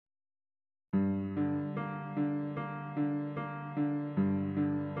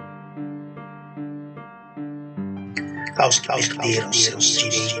aos que perderam seus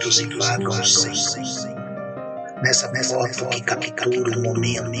direitos e vagam sem rumo. Nessa foto que captura o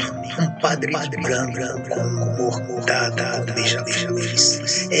momento, um padre de branco com um bordado com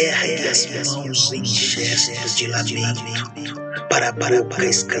beija-flores ergue as mãos em gestos de lamento para a boca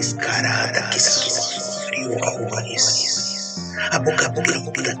escancarada que sofre horrores. A boca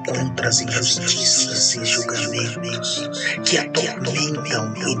grita contra as injustiças e julgamentos que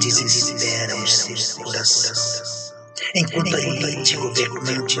atormentam e desesperam seus corações. Enquanto a elite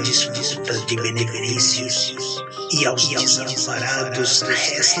governante desfruta de benefícios e aos desamparados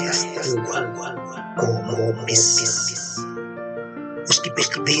resta rua como OPÇÃO. Os que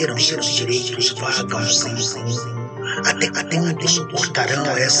perderam seus direitos vagam sem rumo. Até quando suportarão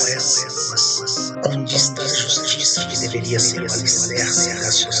essas ruas? Onde está a justiça que deveria ser o alicerce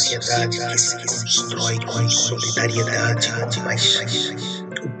da sociedade que se constrói com solidariedade e compaixão?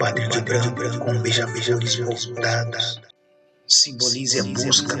 O padre de branco com beija-flores bordados simboliza a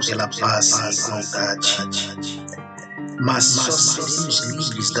busca pela paz e igualdade. Mas só seremos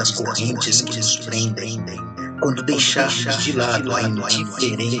livres das correntes que nos prendem quando deixarmos de lado a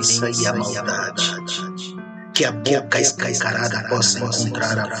indiferença e a maldade. Que a boca escancarada possa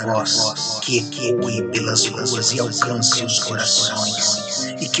encontrar a voz que ecoe pelas ruas e alcance os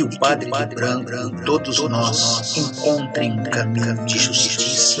corações. E que o Padre de Branco e todos nós encontrem um caminho de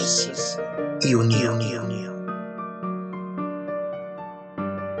justiça e união.